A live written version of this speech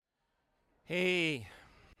Hey.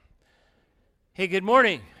 Hey, good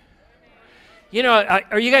morning.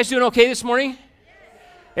 Are you guys doing okay this morning?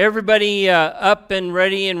 Everybody up and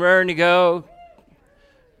ready and raring to go?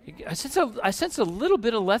 I sense a little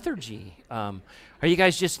bit of lethargy. Are you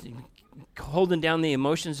guys just holding down the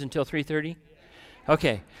emotions until 3:30?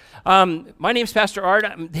 Okay. My name's Pastor Art.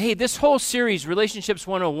 Hey, this whole series, Relationships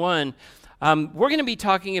 101, we're going to be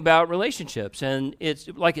talking about relationships, and it's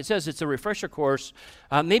like it says, it's a refresher course.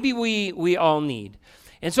 Maybe we all need.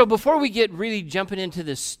 And so, before we get really jumping into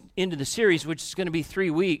the series, which is going to be 3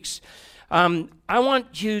 weeks, I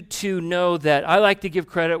want you to know that I like to give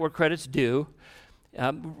credit where credit's due.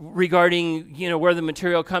 Regarding where the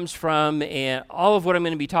material comes from, and all of what I'm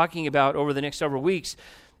going to be talking about over the next several weeks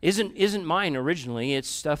isn't mine originally. It's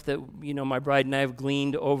stuff that my bride and I have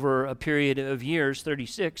gleaned over a period of years,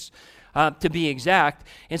 36 to be exact.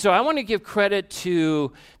 And so I want to give credit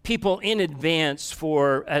to people in advance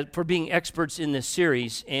for being experts in this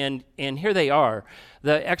series, and here they are.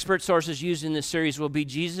 The expert sources used in this series will be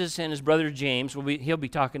Jesus and his brother James. He'll be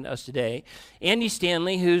talking to us today. Andy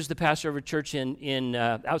Stanley, who's the pastor of a church in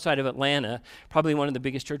outside of Atlanta, probably one of the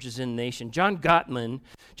biggest churches in the nation. John Gottman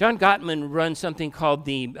runs something called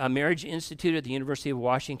the Marriage Institute at the University of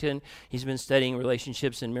Washington. He's been studying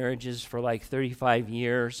relationships and marriages for like 35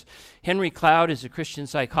 years. Henry Cloud is a Christian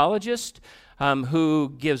psychologist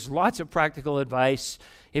who gives lots of practical advice.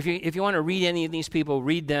 If you want to read any of these people,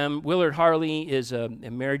 read them. Willard Harley is a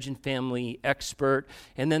marriage and family expert.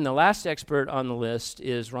 And then the last expert on the list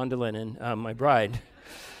is Rhonda Lennon, my bride.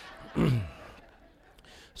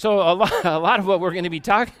 So a lot of what we're going to be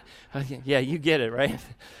talking, yeah, you get it, right?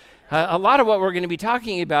 A lot of what we're going to be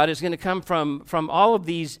talking about is going to come from all of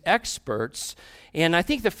these experts. And I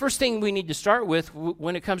think the first thing we need to start with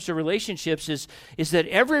when it comes to relationships is that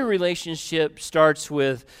every relationship starts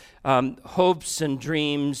with hopes and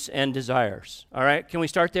dreams and desires. All right, can we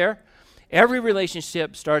start there? Every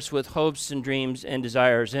relationship starts with hopes and dreams and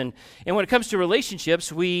desires. And when it comes to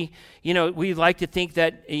relationships, we like to think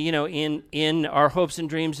that in our hopes and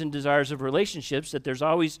dreams and desires of relationships that there's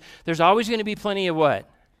always going to be plenty of what?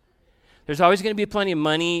 There's always going to be plenty of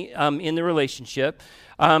money in the relationship.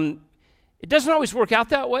 It doesn't always work out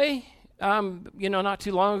that way. Not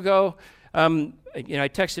too long ago, I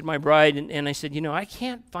texted my bride and I said, I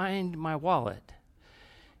can't find my wallet.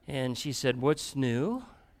 And she said, "What's new?"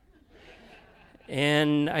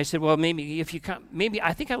 And I said, "Well, maybe if you come,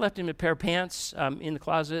 I think I left him a pair of pants in the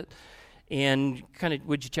closet. And kind of,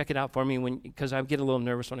 would you check it out for me because I get a little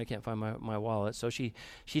nervous when I can't find my wallet." So she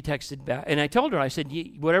texted back, and I told her, I said,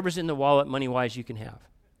 "Whatever's in the wallet, money-wise, you can have.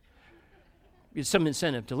 It's some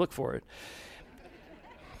incentive to look for it."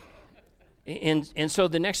 And so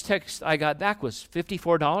the next text I got back was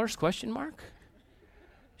 $54 question mark.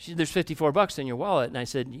 There's $54 in your wallet, and I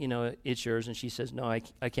said, "It's yours." And she says, "No,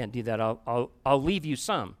 I can't do that. I'll leave you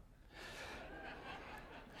some."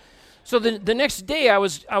 So the next day I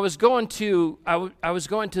was going to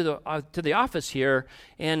the office here,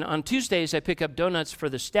 and on Tuesdays I pick up donuts for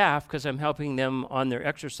the staff because I'm helping them on their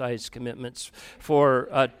exercise commitments for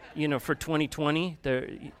 2020. They're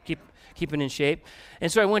keeping in shape.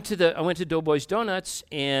 And so I went to Doughboys Donuts,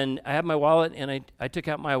 and I had my wallet, and I took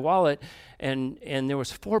out my wallet, and there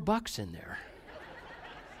was $4 in there.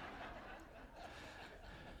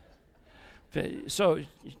 So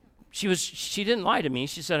she didn't lie to me.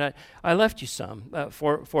 She said, I left you some,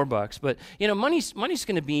 $4. But money's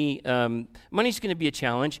going to be a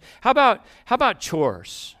challenge. How about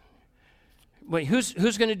chores? Wait,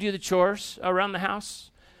 who's going to do the chores around the house?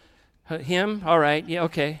 Him? All right. Yeah.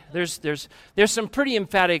 Okay. There's some pretty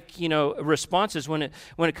emphatic responses when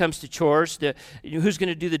it comes to chores. Who's going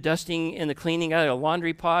to do the dusting and the cleaning? I got a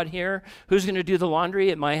laundry pod here. Who's going to do the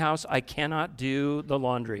laundry at my house? I cannot do the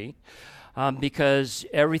laundry. Because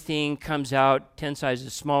everything comes out 10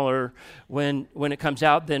 sizes smaller when it comes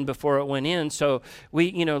out than before it went in. So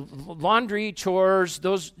laundry, chores,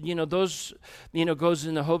 those goes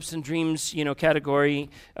in the hopes and dreams, category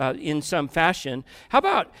in some fashion. How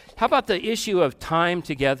about the issue of time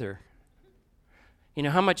together?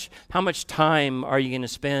 How much time are you going to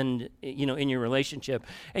spend, in your relationship?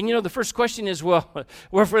 And the first question is, well,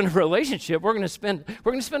 if we're in a relationship, we're going to spend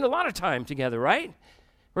a lot of time together, right?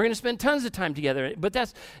 We're going to spend tons of time together. But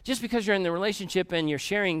that's just because you're in the relationship and you're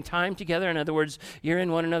sharing time together. In other words, you're in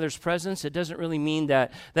one another's presence. It doesn't really mean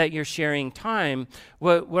that you're sharing time.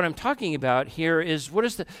 What I'm talking about here is what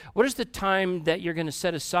is the time that you're going to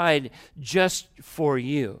set aside just for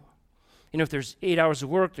you? You know, if there's 8 hours of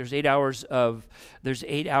work, there's 8 hours of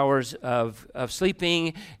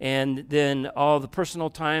sleeping, and then all the personal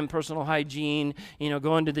time, personal hygiene, you know,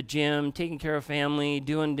 going to the gym, taking care of family,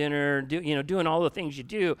 doing dinner, doing all the things you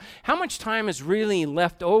do. How much time is really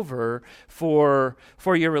left over for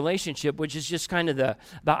your relationship, which is just kind of the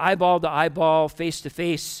eyeball to eyeball, face to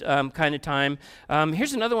face kind of time?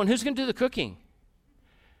 Here's another one. Who's going to do the cooking?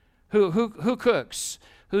 Who cooks?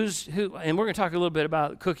 Who? And we're going to talk a little bit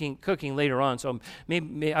about cooking later on. So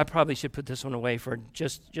maybe I probably should put this one away for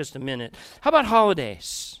just a minute. How about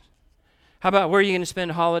holidays? How about where are you going to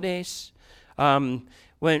spend holidays? When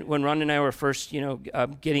Ron and I were first,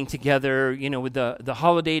 getting together, with the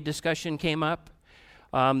holiday discussion came up,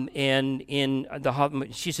 and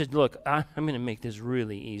she said, "Look, I'm going to make this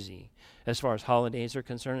really easy as far as holidays are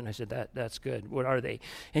concerned." And I said, "That's good. What are they?"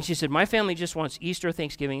 And she said, "My family just wants Easter,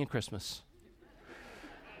 Thanksgiving, and Christmas.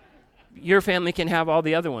 Your family can have all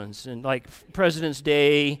the other ones, and like President's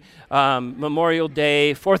Day, Memorial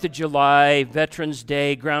Day, 4th of July, Veterans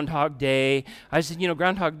Day, Groundhog Day." I said,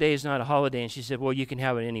 Groundhog Day is not a holiday. And she said, "Well, you can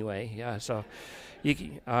have it anyway." Yeah, so you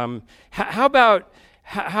can, how about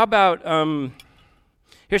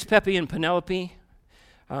here's Pepe and Penelope.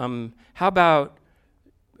 How about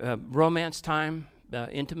romance time,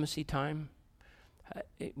 intimacy time?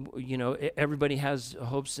 Everybody has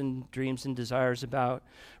hopes and dreams and desires about,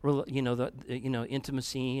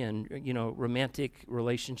 intimacy and romantic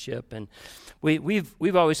relationship. And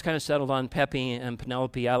we've always kind of settled on Pepe and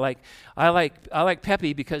Penelope. I like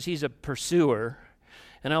Pepe because he's a pursuer,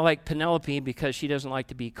 and I like Penelope because she doesn't like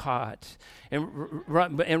to be caught. And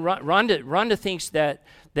Rhonda thinks that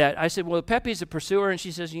I said, "Well, Pepe's a pursuer," and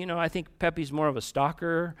she says, "I think Pepe's more of a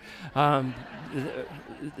stalker."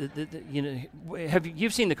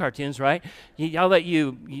 You've seen the cartoons, right? I'll let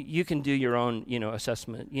you can do your own,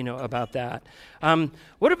 assessment, about that.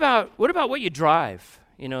 What about what you drive?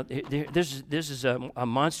 This is a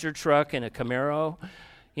monster truck and a Camaro.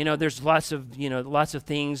 There's lots of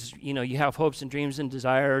things. You have hopes and dreams and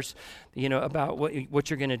desires, about what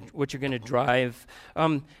you're gonna drive.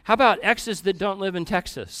 How about exes that don't live in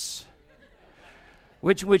Texas?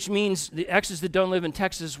 Which means the exes that don't live in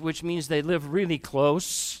Texas, which means they live really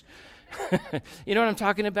close. You know what I'm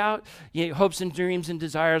talking about? Hopes and dreams and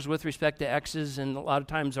desires with respect to exes, and a lot of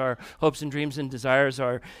times our hopes and dreams and desires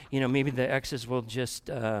are, maybe the exes will just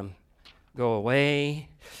go away.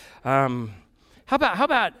 How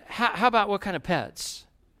about what kind of pets?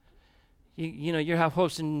 You have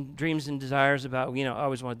hopes and dreams and desires about, I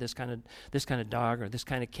always wanted this kind of dog or this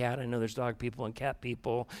kind of cat. I know there's dog people and cat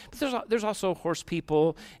people, but there's also horse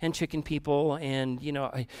people and chicken people, and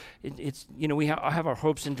I have our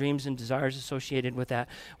hopes and dreams and desires associated with that.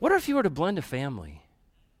 What if you were to blend a family?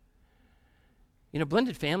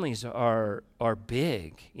 Blended families are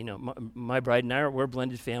big. My bride and I we're a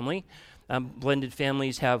blended family. Blended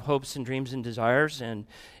families have hopes and dreams and desires, and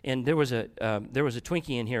there was a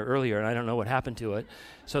Twinkie in here earlier, and I don't know what happened to it.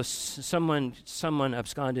 So someone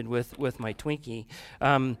absconded with my Twinkie.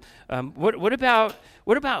 What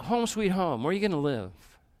about home sweet home? Where are you going to live?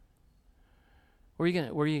 Where are you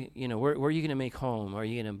going to make home? Are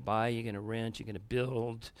you going to buy? Are you going to rent? Are you going to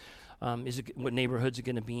build? What neighborhoods are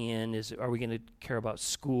going to be in? Are we going to care about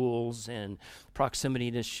schools and proximity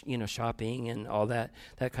to shopping and all that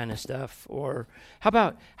kind of stuff? Or how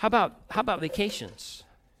about vacations?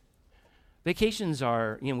 Vacations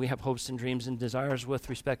are, we have hopes and dreams and desires with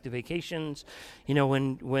respect to vacations.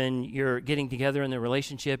 When you're getting together in the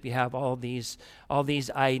relationship, you have all these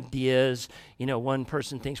ideas. One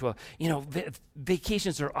person thinks, well,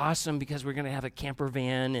 vacations are awesome because we're going to have a camper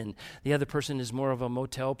van, and the other person is more of a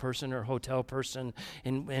motel person or hotel person.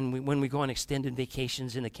 And when we go on extended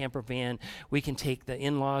vacations in the camper van, we can take the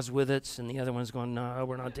in-laws with us, and the other one's going, no,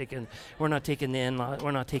 we're not taking the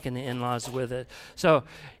in-laws with it. So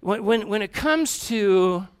when it comes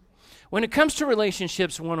to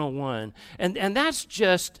relationships 101, and that's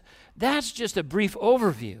just a brief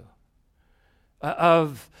overview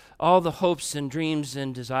of all the hopes and dreams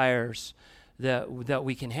and desires that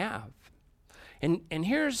we can have. And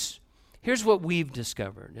here's what we've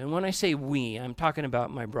discovered. And when I say we, I'm talking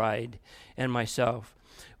about my bride and myself.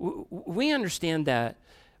 We understand that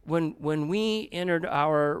when we entered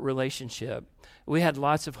our relationship, we had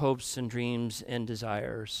lots of hopes and dreams and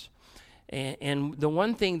desires. And the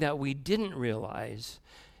one thing that we didn't realize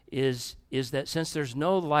is that since there's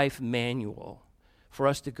no life manual for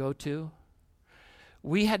us to go to,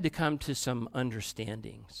 we had to come to some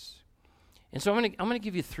understandings. And so I'm going to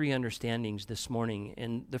give you 3 understandings this morning.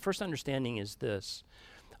 And the first understanding is this.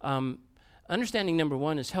 Understanding number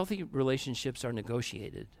 1 is healthy relationships are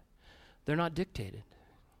negotiated. They're not dictated.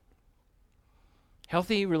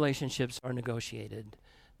 Healthy relationships are negotiated,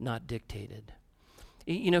 not dictated.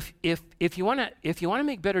 You know, if you want to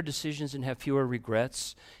make better decisions and have fewer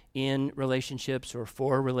regrets in relationships or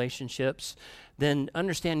for relationships, then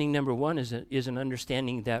understanding number one is an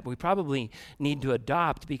understanding that we probably need to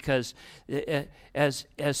adopt, because as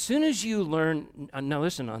soon as you learn, now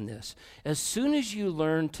listen on this, as soon as you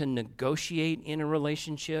learn to negotiate in a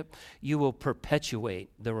relationship, you will perpetuate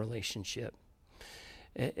the relationship.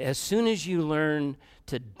 As soon as you learn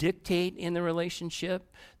to dictate in the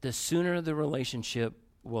relationship, the sooner the relationship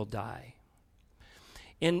will die.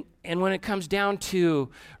 And when it comes down to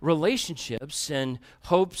relationships and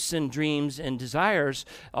hopes and dreams and desires,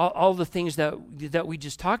 all the things that we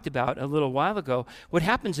just talked about a little while ago, what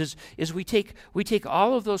happens is we take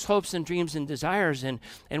all of those hopes and dreams and desires and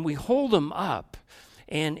we hold them up.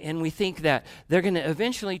 And we think that they're going to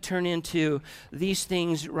eventually turn into these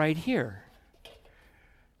things right here.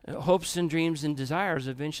 Hopes and dreams and desires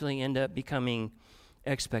eventually end up becoming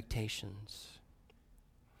expectations.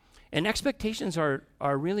 And expectations are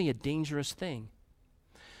really a dangerous thing,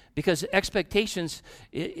 because expectations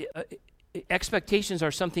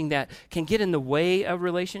are something that can get in the way of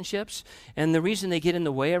relationships. And the reason they get in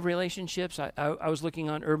the way of relationships, I was looking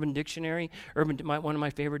on Urban Dictionary, one of my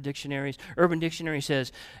favorite dictionaries. Urban Dictionary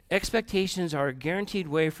says, expectations are a guaranteed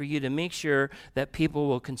way for you to make sure that people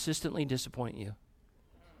will consistently disappoint you.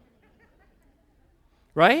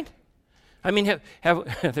 Right? I mean,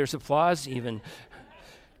 there's applause even.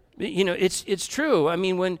 You know, it's true. I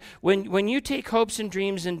mean, when you take hopes and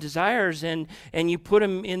dreams and desires and you put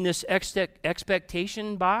them in this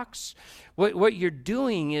expectation box, what you're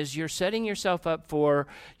doing is you're setting yourself up for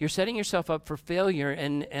failure.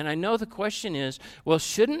 And I know the question is, well,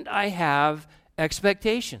 shouldn't I have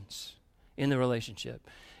expectations in the relationship?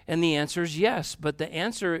 And the answer is yes, but the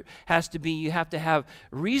answer has to be you have to have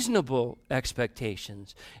reasonable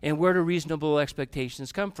expectations. And where do reasonable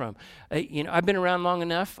expectations come from? I've been around long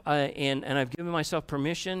enough, and I've given myself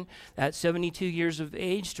permission at 72 years of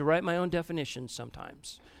age to write my own definitions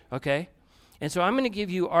sometimes, okay? And so I'm going to give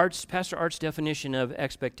you Pastor Art's definition of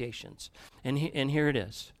expectations, and here it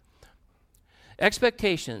is.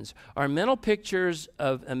 Expectations are mental pictures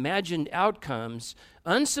of imagined outcomes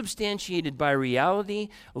unsubstantiated by reality,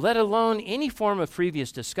 let alone any form of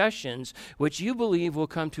previous discussions, which you believe will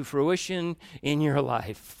come to fruition in your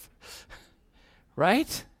life.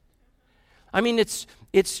 Right? I mean, it's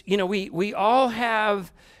we all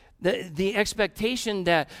have the expectation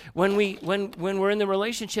that when we're in the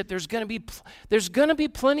relationship, there's going to be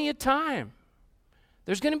plenty of time.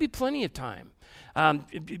 There's going to be plenty of time,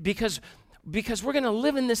 because we're going to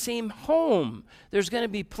live in the same home. There's going to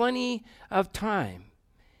be plenty of time.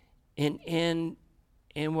 And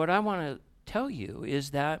what I want to tell you is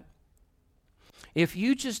that if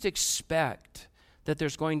you just expect that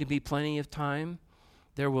there's going to be plenty of time,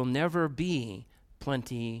 there will never be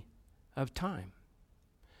plenty of time.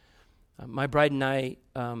 My bride and I,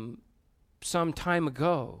 some time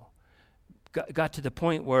ago, got to the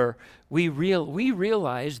point where we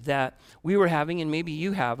realized that we were having, and maybe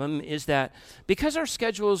you have them, is that because our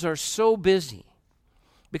schedules are so busy,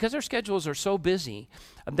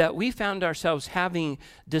 that we found ourselves having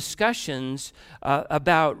discussions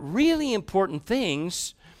about really important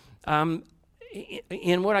things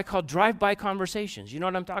in what I call drive-by conversations. You know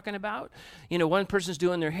what I'm talking about? You know, one person's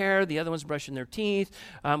doing their hair, the other one's brushing their teeth,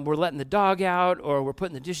 we're letting the dog out, or we're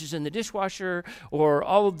putting the dishes in the dishwasher, or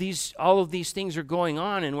all of these things are going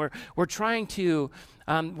on, and we're trying to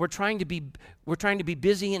be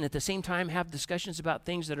busy and at the same time have discussions about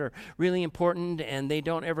things that are really important, and they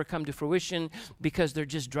don't ever come to fruition because they're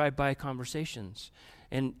just drive-by conversations.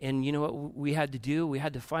 And you know what we had to do? We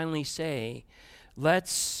had to finally say,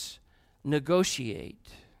 let's negotiate.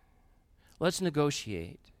 Let's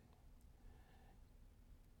negotiate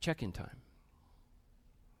check-in time.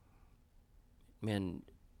 And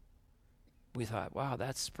we thought, wow,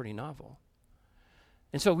 that's pretty novel.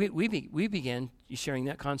 And so we began sharing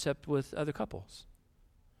that concept with other couples.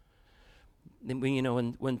 Then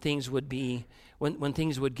when things would be when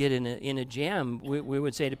things would get in a jam, we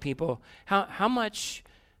would say to people, how much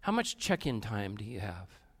check-in time do you have?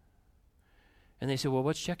 And they said, well,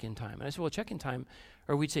 what's check-in time? And I said, well, check-in time,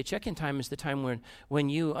 or we'd say check-in time is the time when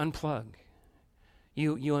you unplug.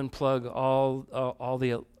 You unplug all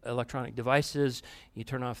the electronic devices. You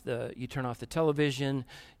turn off the television.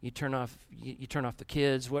 You turn off the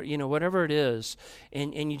kids. Whatever it is,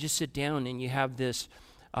 and you just sit down and you have this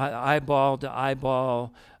eyeball to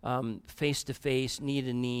eyeball, face to face, knee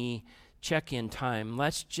to knee check-in time.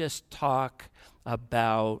 Let's just talk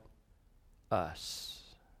about us.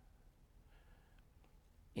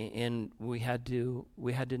 and we had to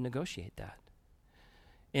negotiate that.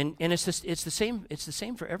 And it's the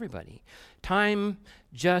same for everybody. Time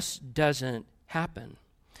just doesn't happen.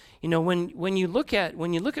 You know, when you look at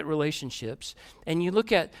relationships, and you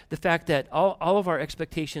look at the fact that all of our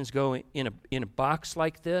expectations go in a box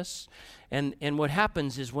like this, and what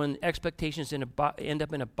happens is when expectations end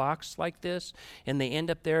up in a box like this, and they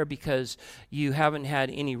end up there because you haven't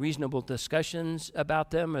had any reasonable discussions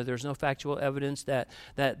about them, or there's no factual evidence that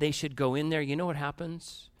they should go in there, you know what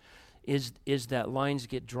happens? Is that lines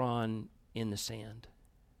get drawn in the sand.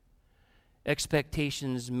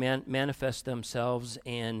 Expectations manifest themselves,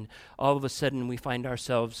 and all of a sudden we find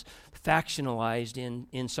ourselves factionalized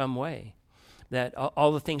in some way. That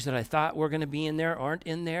all the things that I thought were going to be in there aren't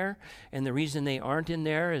in there, and the reason they aren't in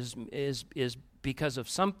there is because of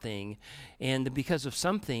something, and the because of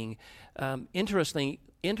something,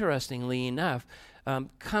 interestingly enough,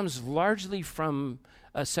 comes largely from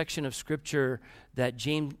a section of Scripture that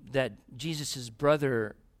Jesus'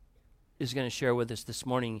 brother is going to share with us this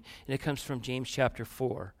morning, and it comes from James chapter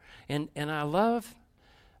 4. And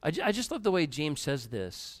I just love the way James says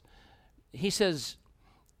this. He says,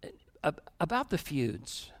 about the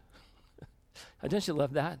feuds. Don't you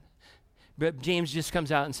love that? But James just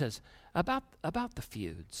comes out and says, about the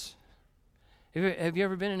feuds. Have you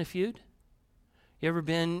ever been in a feud? You ever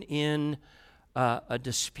been in a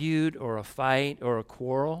dispute or a fight or a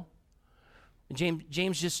quarrel?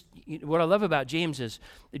 James just, what I love about James is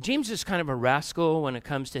kind of a rascal when it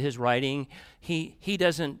comes to his writing. He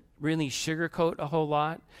doesn't really sugarcoat a whole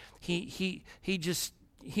lot. He just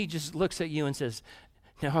looks at you and says,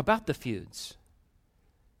 now about the feuds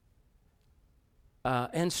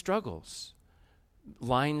and struggles,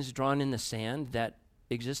 lines drawn in the sand that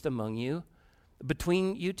exist among you,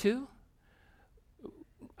 between you two.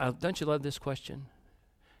 Don't you love this question?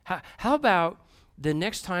 How about the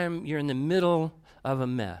next time you're in the middle of a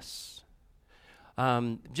mess,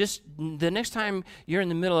 just the next time you're in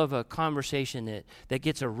the middle of a conversation that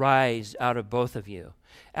gets a rise out of both of you,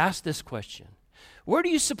 ask this question. Where do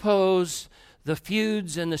you suppose the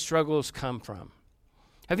feuds and the struggles come from?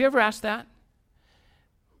 Have you ever asked that?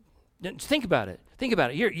 Think about it.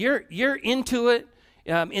 You're into it.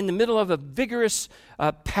 In the middle of a vigorous,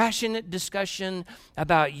 passionate discussion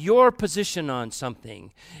about your position on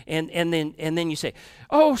something, and then you say,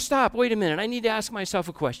 "Oh, stop! Wait a minute! I need to ask myself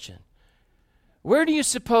a question. Where do you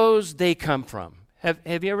suppose they come from?"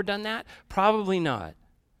 Have you ever done that? Probably not.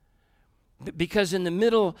 Because in the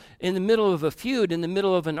middle of a feud, in the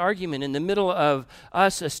middle of an argument, in the middle of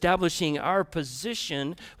us establishing our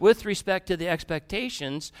position with respect to the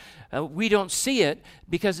expectations, we don't see it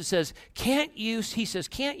because it says, can't you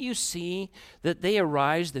see that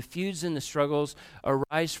the feuds and the struggles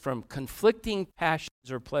arise from conflicting passions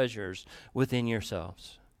or pleasures within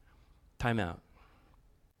yourselves? Time out.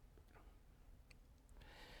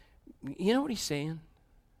 You know what he's saying?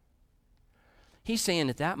 He's saying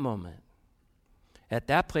at that moment, at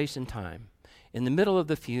that place in time, in the middle of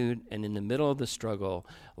the feud and in the middle of the struggle,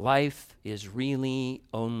 life is really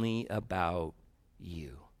only about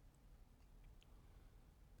you.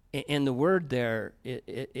 And the word there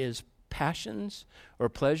is passions or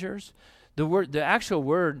pleasures. The actual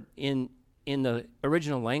word in the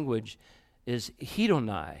original language is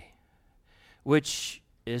hedonai, which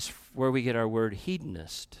is where we get our word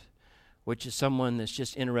hedonist, which is someone that's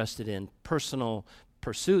just interested in personal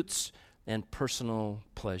pursuits and personal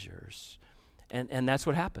pleasures. And that's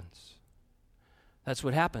what happens. That's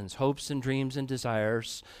what happens. Hopes and dreams and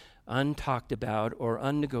desires, untalked about or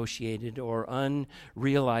unnegotiated or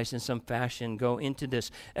unrealized in some fashion, go into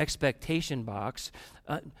this expectation box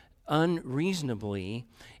unreasonably,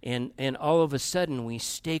 and all of a sudden we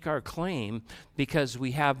stake our claim because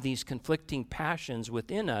we have these conflicting passions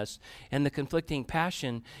within us, and the conflicting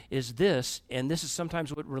passion is this, and this is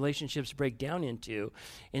sometimes what relationships break down into.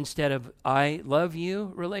 Instead of I love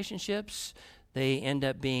you relationships, they end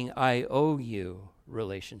up being I owe you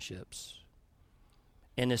relationships.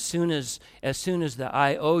 And as soon as the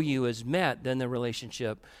I owe you is met, then the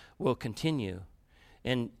relationship will continue.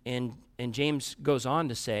 And James goes on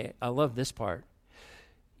to say, I love this part.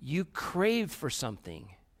 You crave for something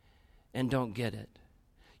and don't get it.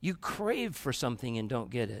 You crave for something and don't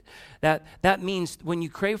get it. That means when you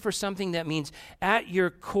crave for something, that means at your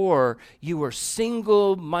core, you are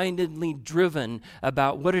single-mindedly driven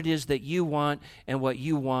about what it is that you want and what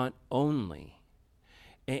you want only.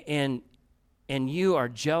 And you are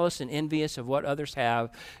jealous and envious of what others have,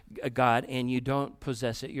 God, and you don't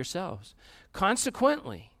possess it yourselves.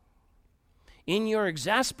 Consequently, in your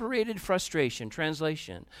exasperated frustration,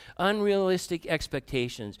 translation, unrealistic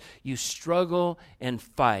expectations, you struggle and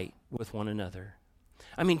fight with one another.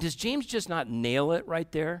 I mean, does James just not nail it right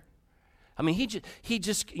there? I mean, he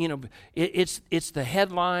just it's the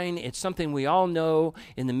headline. It's something we all know.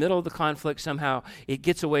 In the middle of the conflict, somehow it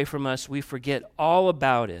gets away from us. We forget all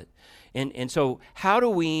about it. And so how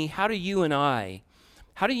do you and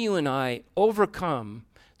I overcome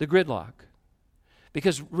the gridlock?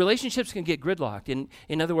 Because relationships can get gridlocked.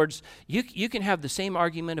 In other words, you can have the same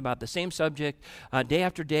argument about the same subject day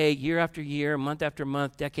after day, year after year, month after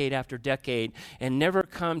month, decade after decade, and never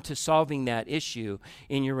come to solving that issue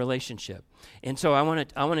in your relationship. And so I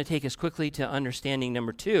want to take us quickly to understanding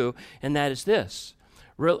number 2, and that is this: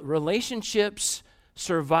 relationships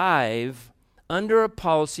survive under a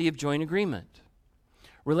policy of joint agreement.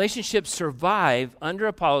 Relationships survive under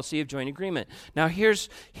a policy of joint agreement. Now, here's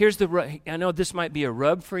I know this might be a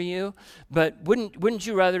rub for you, but wouldn't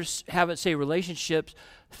you rather have it say relationships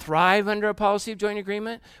thrive under a policy of joint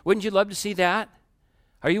agreement? Wouldn't you love to see that?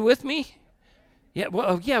 Are you with me? Yeah,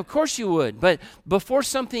 well, yeah, of course you would. But before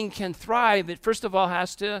something can thrive, it first of all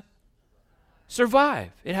has to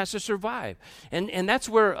survive. It has to survive, and that's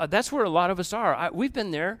where a lot of us are. We've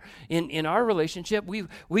been there in our relationship. We've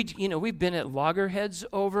been at loggerheads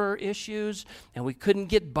over issues, and we couldn't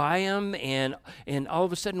get by them, and all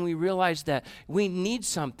of a sudden we realized that we need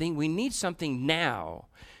something. We need something now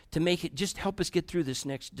to make it just help us get through this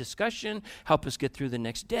next discussion, help us get through the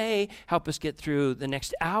next day, help us get through the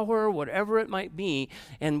next hour, whatever it might be.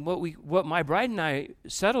 And what my bride and I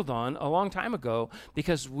settled on a long time ago,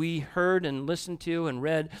 because we heard and listened to and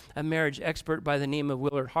read a marriage expert by the name of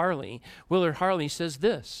Willard Harley. Willard Harley says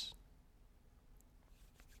this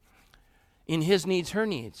in his Needs, Her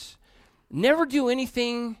Needs: never do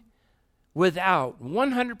anything without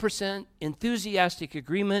 100% enthusiastic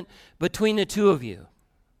agreement between the two of you.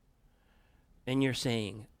 And you're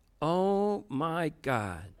saying, oh my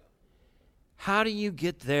God, how do you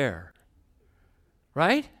get there?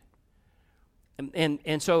 Right?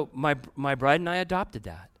 And so my bride and I adopted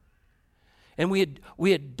that. And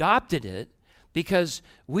we adopted it because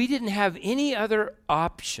we didn't have any other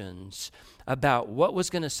options about what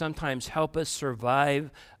was going to sometimes help us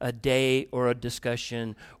survive a day or a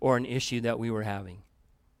discussion or an issue that we were having.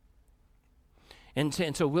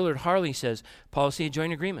 And so Willard Harley says, policy of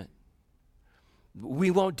joint agreement.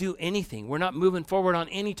 We won't do anything. We're not moving forward on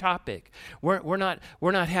any topic. We're not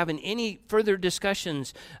having any further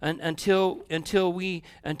discussions until we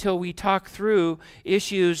talk through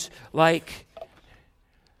issues like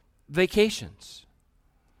vacations.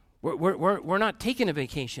 We're not taking a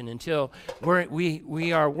vacation until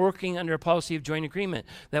we are working under a policy of joint agreement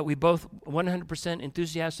that we both 100%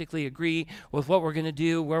 enthusiastically agree with what we're going to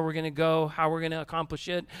do, where we're going to go, how we're going to accomplish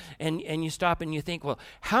it. And you stop and you think, well,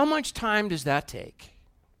 how much time does that take?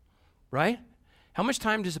 Right? How much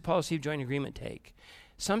time does a policy of joint agreement take?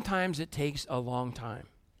 Sometimes it takes a long time.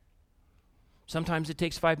 Sometimes it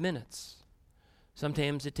takes 5 minutes.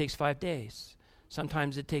 Sometimes it takes 5 days.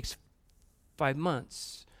 Sometimes it takes 5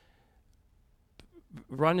 months.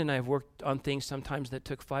 Ron and I have worked on things sometimes that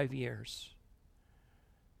took 5 years.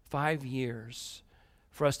 5 years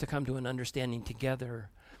for us to come to an understanding together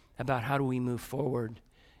about how do we move forward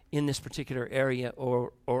in this particular area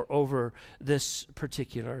or over this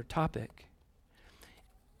particular topic.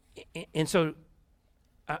 And so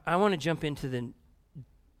I want to jump into the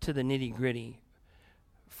nitty-gritty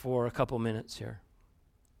for a couple minutes here.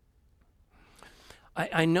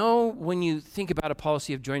 I know when you think about a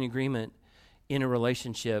policy of joint agreement in a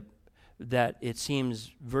relationship that it seems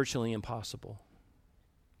virtually impossible.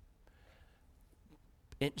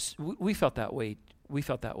 We felt that way. We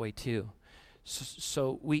felt that way too.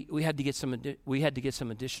 So we had to get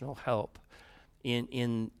some additional help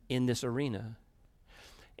in this arena.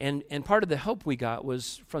 And part of the help we got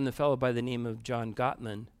was from the fellow by the name of John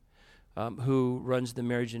Gottman, who runs the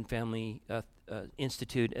Marriage and Family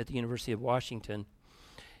Institute at the University of Washington.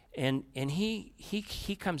 And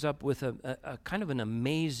he comes up with a kind of an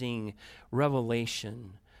amazing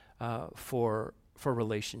revelation for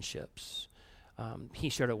relationships. He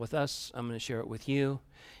shared it with us. I'm going to share it with you,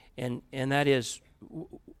 and that is,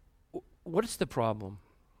 what is the problem?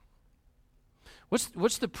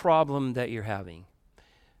 What's the problem that you're having?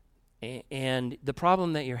 And the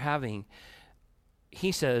problem that you're having,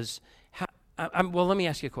 he says. Well, let me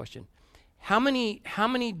ask you a question. How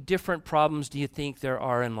many different problems do you think there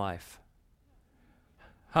are in life?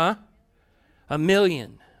 Huh? 1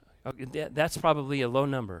 million. Okay, that's probably a low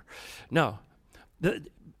number. No.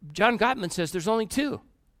 John Gottman says there's only 2.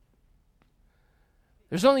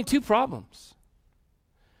 There's only 2 problems.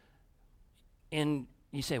 and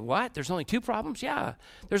you say, what? There's only two problems? Yeah,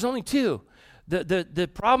 there's only two. The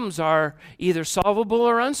problems are either solvable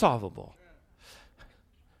or unsolvable.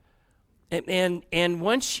 And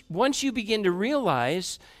once you begin to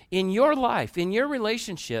realize in your life, in your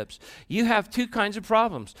relationships, you have two kinds of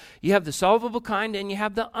problems. You have the solvable kind and you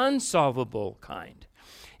have the unsolvable kind.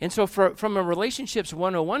 And so from a relationships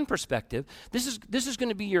 101 perspective, this is going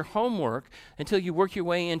to be your homework until you work your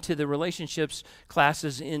way into the relationships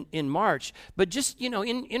classes in March. But just,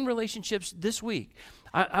 in relationships this week,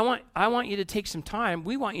 I want you to take some time,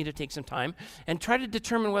 we want you to take some time and try to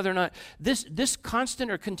determine whether or not this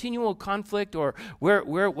constant or continual conflict or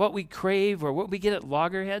where what we crave or what we get at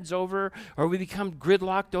loggerheads over or we become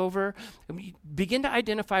gridlocked over, begin to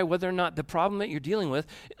identify whether or not the problem that you're dealing with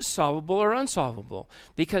is solvable or unsolvable.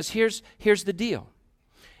 Because here's the deal.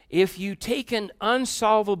 If you take an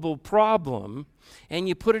unsolvable problem and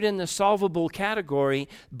you put it in the solvable category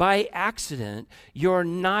by accident, you're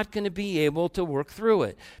not going to be able to work through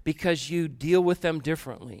it because you deal with them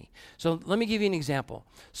differently. So let me give you an example.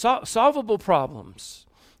 Solvable problems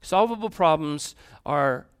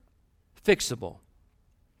are fixable,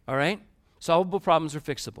 all right? Solvable problems are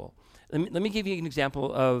fixable. Let me give you an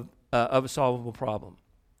example of a solvable problem.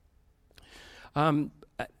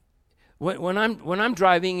 When I'm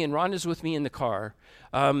driving and Rhonda's with me in the car,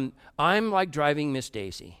 I'm like driving Miss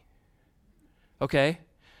Daisy, okay?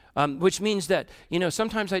 Which means that,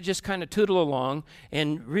 sometimes I just kind of tootle along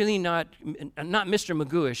and really not Mr.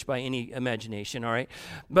 Magooish by any imagination, all right?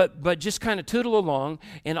 But just kind of tootle along,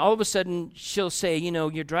 and all of a sudden she'll say,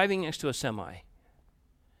 you're driving next to a semi.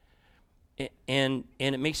 And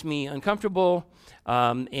it makes me uncomfortable,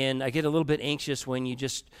 and I get a little bit anxious when you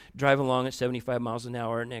just drive along at 75 miles an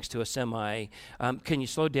hour next to a semi. Can you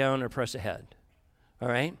slow down or press ahead? All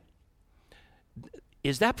right?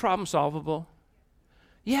 Is that problem solvable?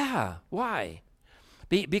 Yeah. Why?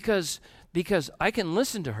 Because I can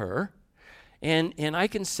listen to her, and I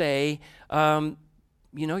can say,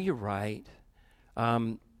 you're right.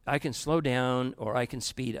 I can slow down or I can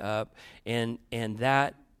speed up, and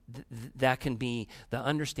that can be the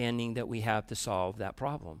understanding that we have to solve that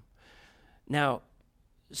problem. Now,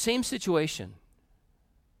 same situation.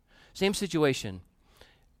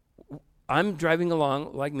 I'm driving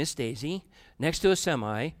along like Miss Daisy next to a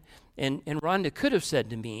semi, and Rhonda could have said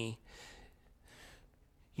to me,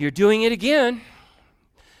 "You're doing it again.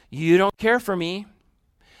 You don't care for me.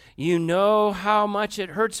 You know how much it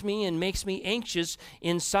hurts me and makes me anxious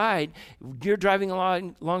inside. You're driving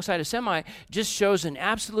alongside a semi just shows an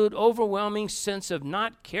absolute overwhelming sense of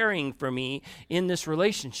not caring for me in this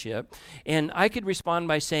relationship." And I could respond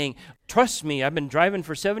by saying, "Trust me, I've been driving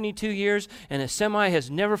for 72 years and a semi has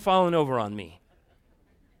never fallen over on me."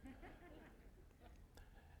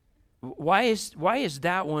 Why is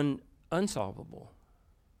that one unsolvable?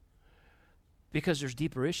 Because there's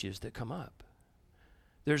deeper issues that come up.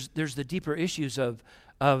 There's the deeper issues of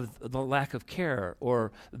the lack of care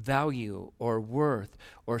or value or worth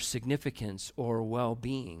or significance or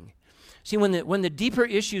well-being. See, when the deeper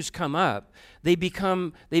issues come up, they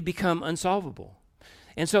become unsolvable.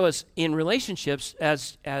 And so as in relationships,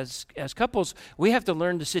 as couples, we have to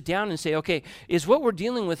learn to sit down and say, okay, is what we're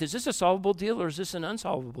dealing with, is this a solvable deal or is this an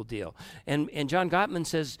unsolvable deal? And John Gottman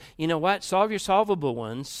says, you know what, solve your solvable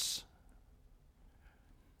ones,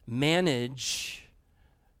 manage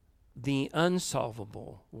the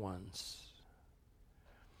unsolvable ones.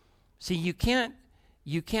 See, you can't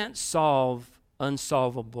solve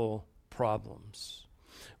unsolvable problems.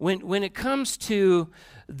 When it comes to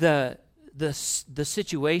the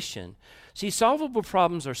situation, see, solvable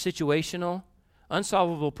problems are situational,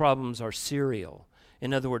 unsolvable problems are serial.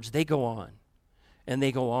 In other words, they go on, and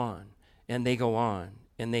they go on, and they go on,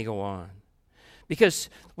 and they go on. Because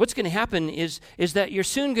what's going to happen is that you're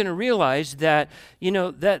soon going to realize that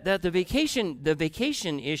that the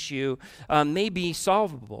vacation issue may be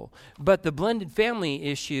solvable, but the blended family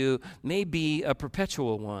issue may be a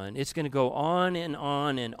perpetual one. It's going to go on and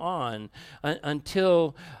on and on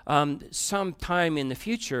until some time in the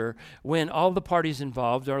future when all the parties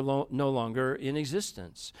involved are no longer in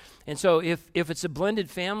existence. And so if it's a blended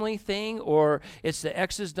family thing or it's the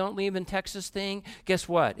exes don't leave in Texas thing, guess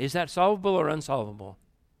what? Is that solvable or unsolvable?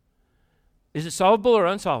 Is it solvable or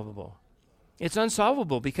unsolvable? It's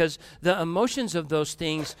unsolvable because the emotions of those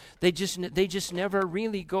things, they just never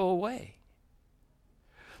really go away.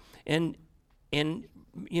 And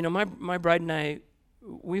my bride and I,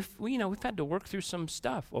 we've had to work through some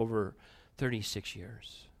stuff over 36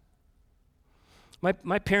 years.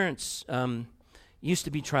 My parents used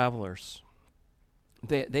to be travelers.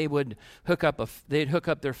 They would hook up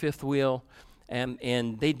their fifth wheel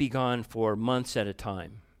and they'd be gone for months at a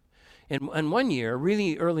time. And one year,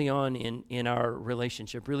 really early on in our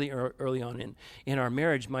relationship, really early on in our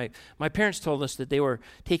marriage, my parents told us that they were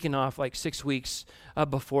taking off like 6 weeks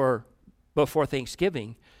before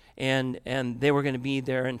Thanksgiving, and they were going to be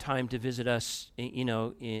there in time to visit us,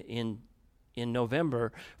 in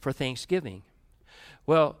November for Thanksgiving.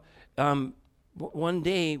 Well, one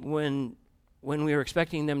day when we were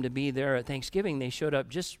expecting them to be there at Thanksgiving, they showed up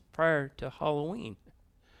just prior to Halloween.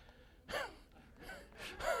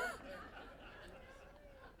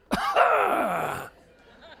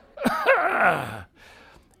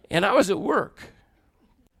 And I was at work.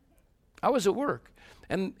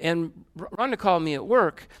 And Rhonda called me at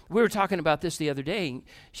work. We were talking about this the other day.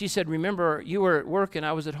 She said, remember, you were at work and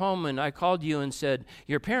I was at home and I called you and said,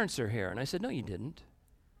 your parents are here. And I said, no, you didn't.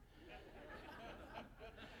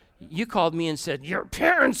 You called me and said, your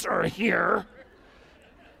parents are here.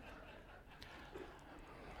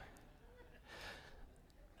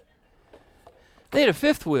 They had a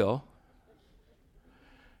fifth wheel,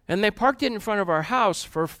 and they parked it in front of our house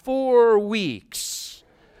for 4 weeks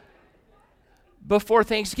before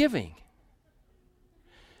Thanksgiving.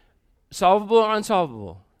 Solvable or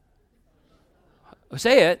unsolvable?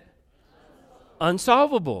 Say it.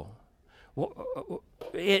 Unsolvable.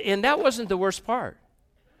 And that wasn't the worst part.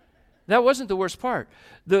 That wasn't the worst part.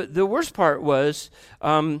 The worst part was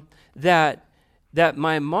that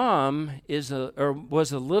my mom was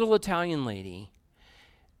a little Italian lady,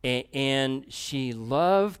 and she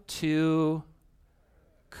loved to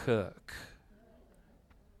cook.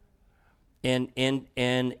 And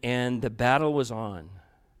the battle was on.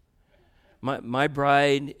 My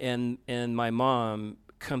bride and my mom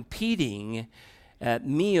competing at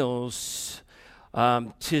meals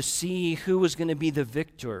to see who was going to be the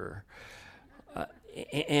victor.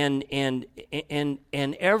 And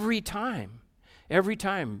every time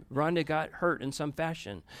Rhonda got hurt in some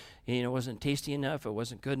fashion. It wasn't tasty enough. It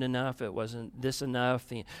wasn't good enough. It wasn't this enough.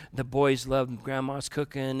 The boys loved grandma's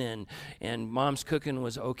cooking, and mom's cooking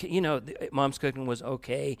was okay. Mom's cooking was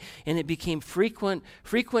okay. And it became frequent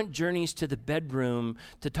journeys to the bedroom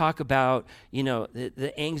to talk about,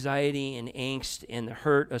 the anxiety and angst and the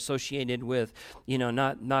hurt associated with,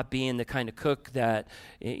 not being the kind of cook that,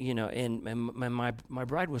 and my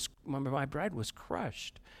bride was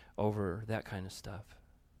crushed over that kind of stuff.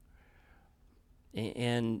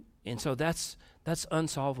 And so that's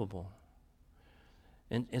unsolvable.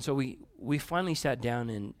 And so we finally sat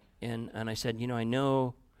down and I said, I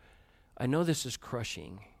know this is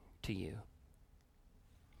crushing to you.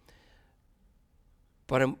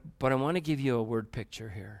 But I want to give you a word picture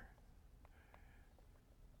here.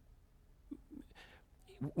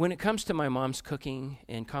 When it comes to my mom's cooking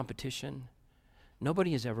and competition,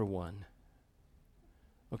 nobody has ever won.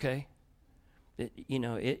 Okay? In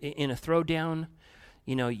a throwdown,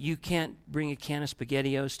 you can't bring a can of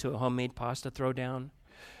SpaghettiOs to a homemade pasta throwdown.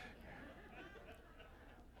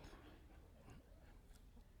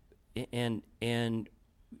 And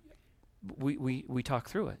we talk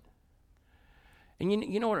through it. And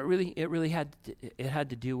you know what it really had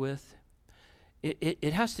to do with?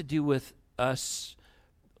 It has to do with us,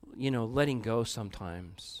 letting go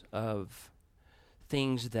sometimes of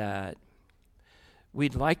things that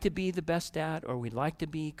we'd like to be the best at, or we'd like to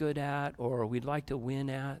be good at, or we'd like to win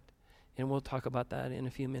at, and we'll talk about that in a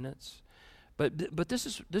few minutes. But this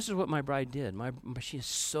is what my bride did. She is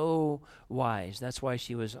so wise. That's why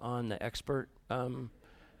she was on the expert.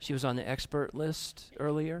 She was on the expert list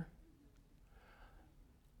earlier.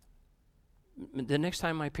 The next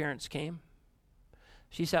time my parents came,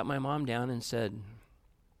 she sat my mom down and said,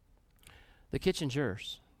 "The kitchen's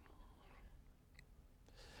yours.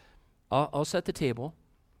 I'll set the table,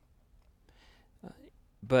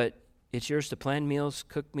 but it's yours to plan meals,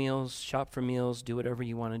 cook meals, shop for meals, do whatever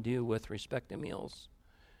you want to do with respect to meals.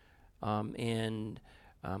 I'm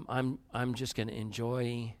just going to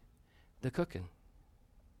enjoy the cooking."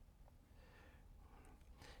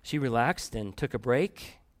 She relaxed and took a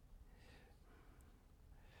break.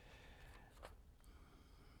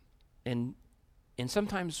 And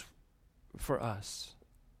sometimes for us,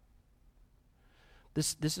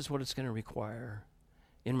 This is what it's going to require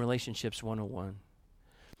in Relationships 101.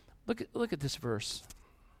 Look at this verse.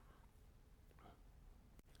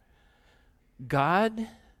 God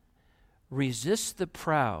resists the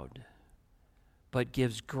proud, but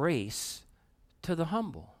gives grace to the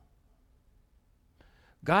humble.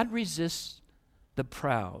 God resists the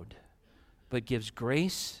proud, but gives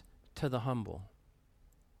grace to the humble.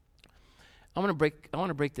 I want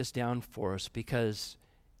to break this down for us because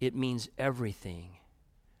it means everything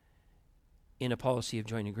in a policy of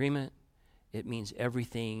joint agreement It means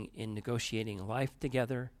everything in negotiating life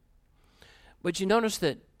together. But you notice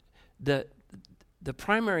that the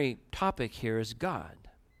primary topic here is God.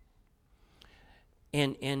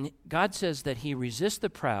 And God says that he resists the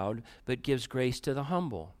proud but gives grace to the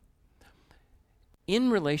humble.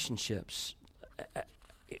 In relationships,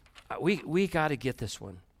 we got to get this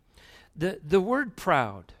one. The word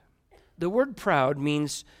proud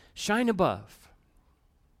means shine above.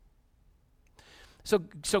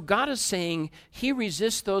 So God is saying he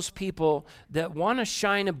resists those people that want to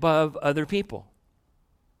shine above other people.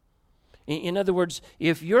 In other words,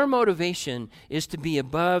 if your motivation is to be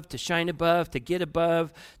above, to shine above, to get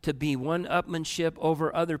above, to be one-upmanship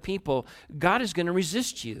over other people, God is going to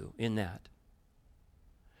resist you in that.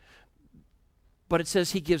 But it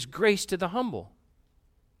says he gives grace to the humble.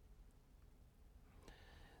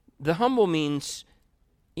 The humble means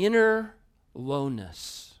inner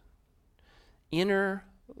lowness. Inner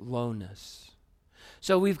lowness.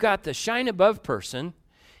 So we've got the shine above person,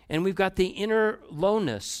 and we've got the inner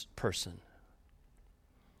lowness person.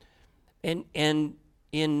 And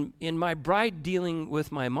in my bride dealing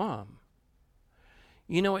with my mom,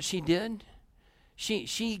 you know what she did?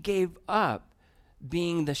 She gave up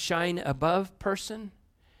being the shine above person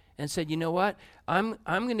and said, you know what? I'm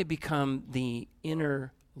going to become the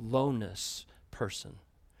inner lowness person.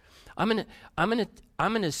 I'm going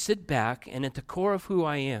to sit back, and at the core of who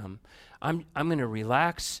I am, I'm going to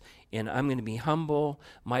relax, and I'm going to be humble.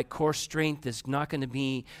 My core strength is not going to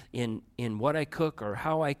be in what I cook or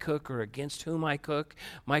how I cook or against whom I cook.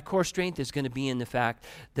 My core strength is going to be in the fact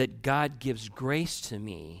that God gives grace to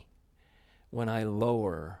me when I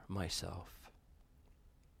lower myself.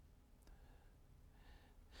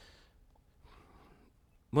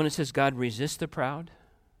 When it says God resists the proud,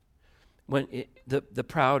 the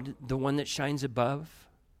proud, the one that shines above,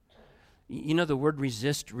 you know the word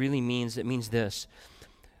resist really means, it means this.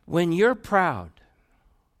 When you're proud,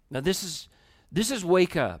 now this is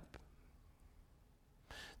wake up.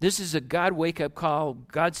 This is a God wake-up call.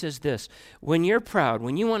 God says this, when you're proud,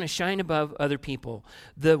 when you want to shine above other people,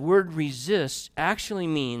 the word resist actually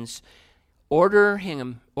means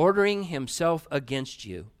ordering himself against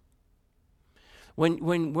you.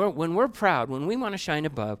 When we're proud, when we want to shine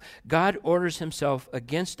above, God orders himself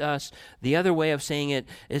against us. The other way of saying it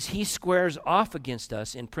is he squares off against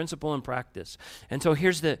us in principle and practice. And so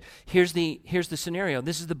here's the scenario.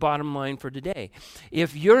 This is the bottom line for today.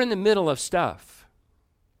 If you're in the middle of stuff,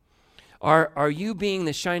 are you being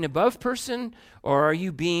the shine above person, or are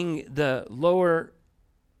you being the lower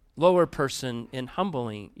person in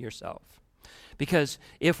humbling yourself? Because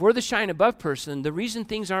if we're the shine above person, the reason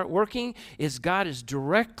things aren't working is God is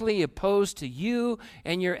directly opposed to you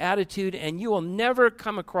and your attitude, and you will never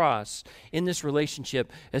come across in this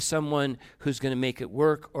relationship as someone who's going to make it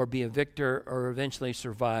work or be a victor or eventually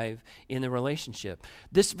survive in the relationship.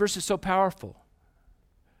 This verse is so powerful.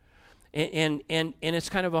 And it's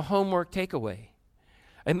kind of a homework takeaway.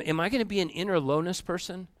 Am I going to be an inner lowness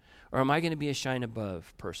person, or am I going to be a shine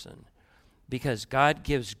above person? Because God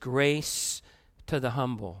gives grace to the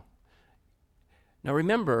humble. Now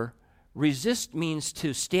remember, resist means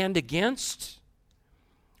to stand against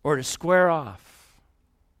or to square off.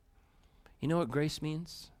 You know what grace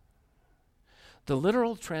means? The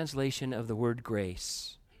literal translation of the word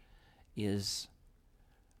grace is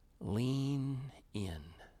lean in.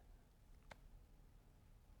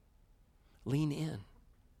 Lean in.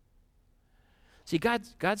 See, God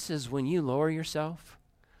says when you lower yourself,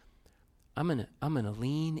 I'm gonna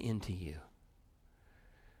lean into you.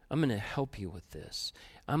 I'm going to help you with this.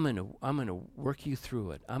 I'm going to work you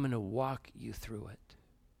through it. I'm going to walk you through it.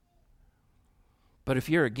 But if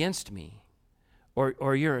you're against me,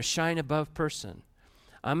 or you're a shine above person,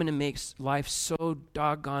 I'm going to make life so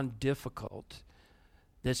doggone difficult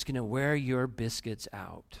that's going to wear your biscuits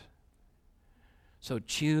out. So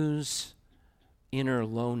choose inner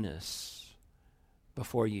lowness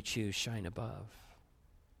before you choose shine above.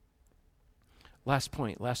 Last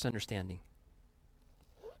point, last understanding.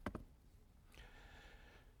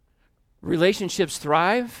 Relationships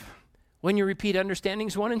thrive when you repeat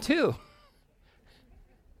understandings 1 and 2.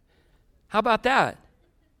 How about that?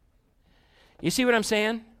 You see what I'm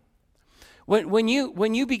saying? When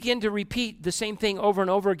you begin to repeat the same thing over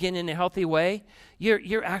and over again in a healthy way,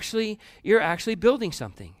 you're actually building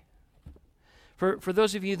something. For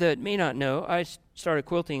those of you that may not know, I started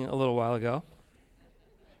quilting a little while ago.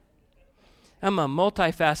 I'm a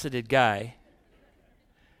multifaceted guy.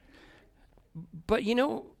 But you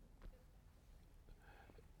know,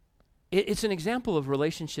 it's an example of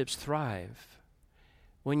relationships thrive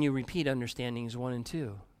when you repeat understandings 1 and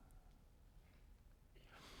 2.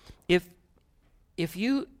 if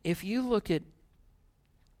you look at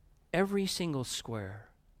every single square,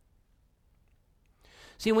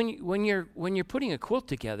 see, when you're putting a quilt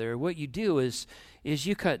together, what you do is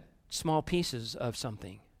you cut small pieces of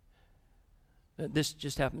something. This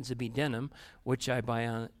just happens to be denim, which I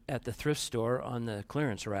buy at the thrift store on the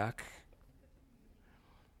clearance rack.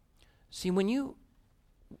 See, when you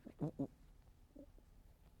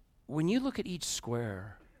look at each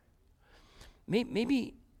square,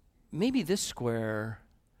 maybe this square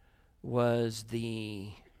was the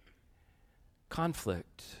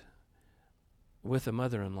conflict with a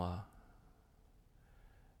mother-in-law,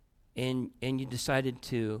 and you decided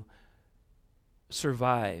to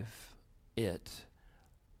survive it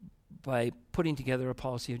by putting together a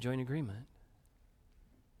policy of joint agreement.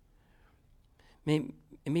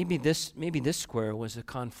 Maybe this square was a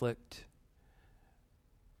conflict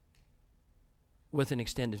with an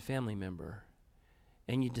extended family member,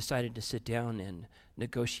 and you decided to sit down and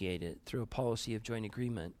negotiate it through a policy of joint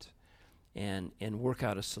agreement and work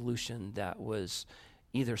out a solution that was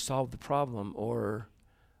either solve the problem or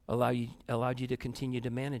allowed you to continue to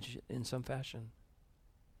manage it in some fashion.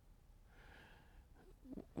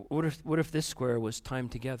 What if this square was time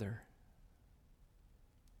together?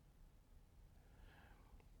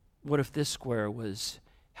 What if this square was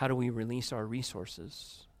how do we release our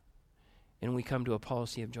resources? And we come to a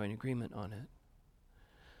policy of joint agreement on it.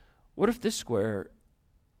 What if this square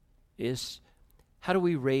is how do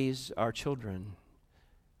we raise our children?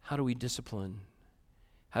 How do we discipline?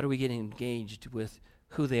 How do we get engaged with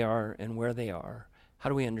who they are and where they are? How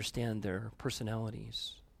do we understand their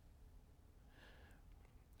personalities?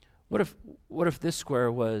 What if this square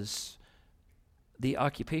was the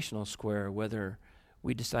occupational square, whether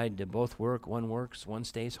we decide to both work, one works, one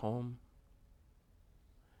stays home?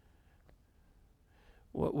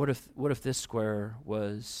 What if this square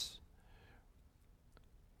was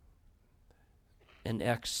an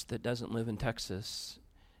ex that doesn't live in Texas,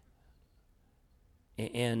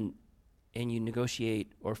 and you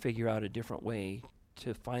negotiate or figure out a different way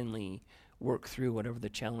to finally work through whatever the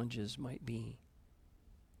challenges might be?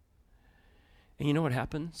 And you know what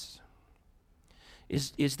happens?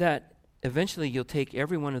 Is that eventually you'll take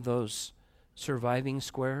every one of those surviving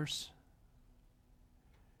squares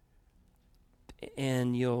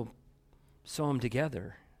and you'll sew them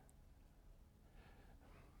together.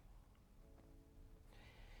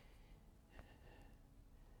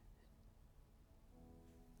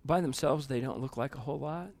 By themselves, they don't look like a whole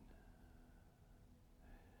lot.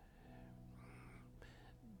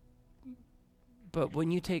 But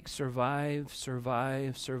when you take survive,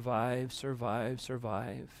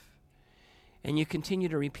 and you continue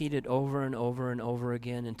to repeat it over and over and over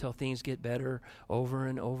again until things get better over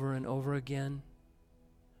and over and over again,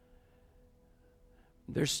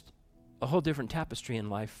 there's a whole different tapestry in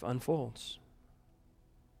life unfolds.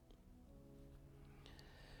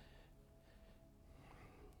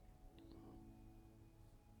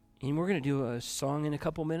 And we're going to do a song in a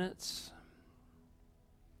couple minutes.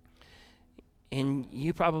 And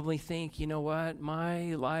you probably think, you know what?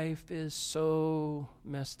 My life is so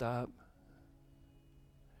messed up.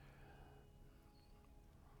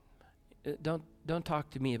 Don't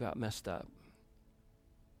talk to me about messed up,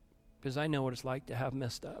 because I know what it's like to have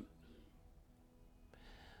messed up.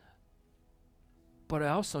 But I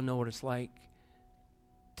also know what it's like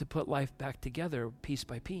to put life back together piece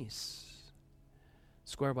by piece,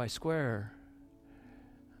 square by square,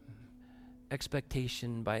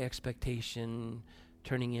 expectation by expectation,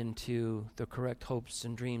 turning into the correct hopes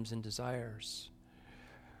and dreams and desires.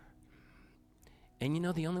 And you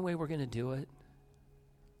know, the only way we're going to do it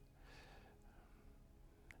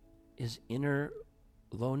is inner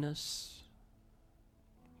lowness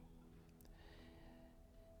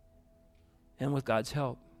and with God's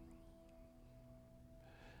help.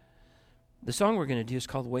 The song we're going to do is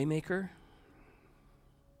called Waymaker.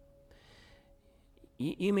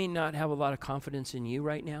 You may not have a lot of confidence in you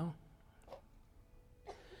right now,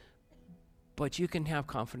 but you can have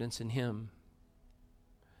confidence in Him,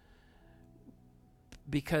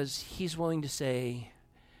 because He's willing to say,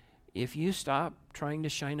 if you stop trying to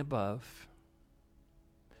shine above,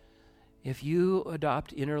 if you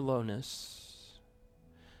adopt inner lowness,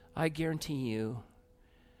 I guarantee you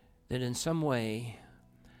that in some way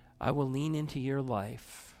I will lean into your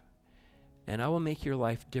life and I will make your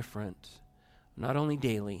life different. Not only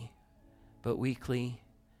daily, but weekly,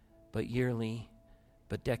 but yearly,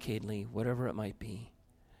 but decadely, whatever it might be.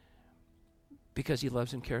 Because He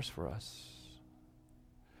loves and cares for us.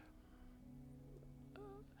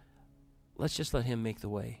 Let's just let Him make the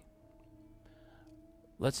way.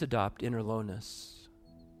 Let's adopt inner lowness.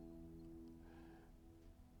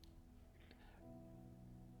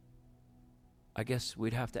 I guess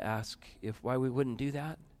we'd have to ask why we wouldn't do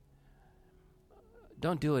that.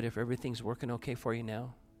 Don't do it if everything's working okay for you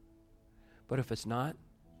now. But if it's not,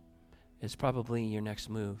 it's probably your next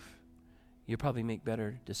move. You'll probably make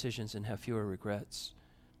better decisions and have fewer regrets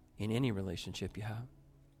in any relationship you have.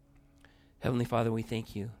 Heavenly Father, we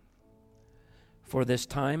thank you for this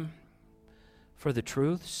time, for the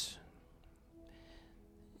truths,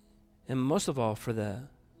 and most of all for the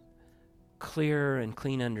clear and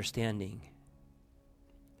clean understanding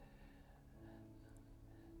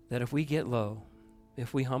that if we get low,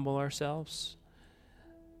 if we humble ourselves,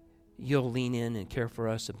 you'll lean in and care for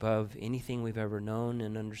us above anything we've ever known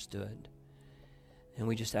and understood. And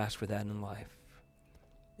we just ask for that in life.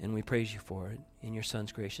 And we praise you for it in your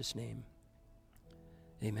Son's gracious name.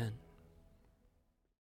 Amen.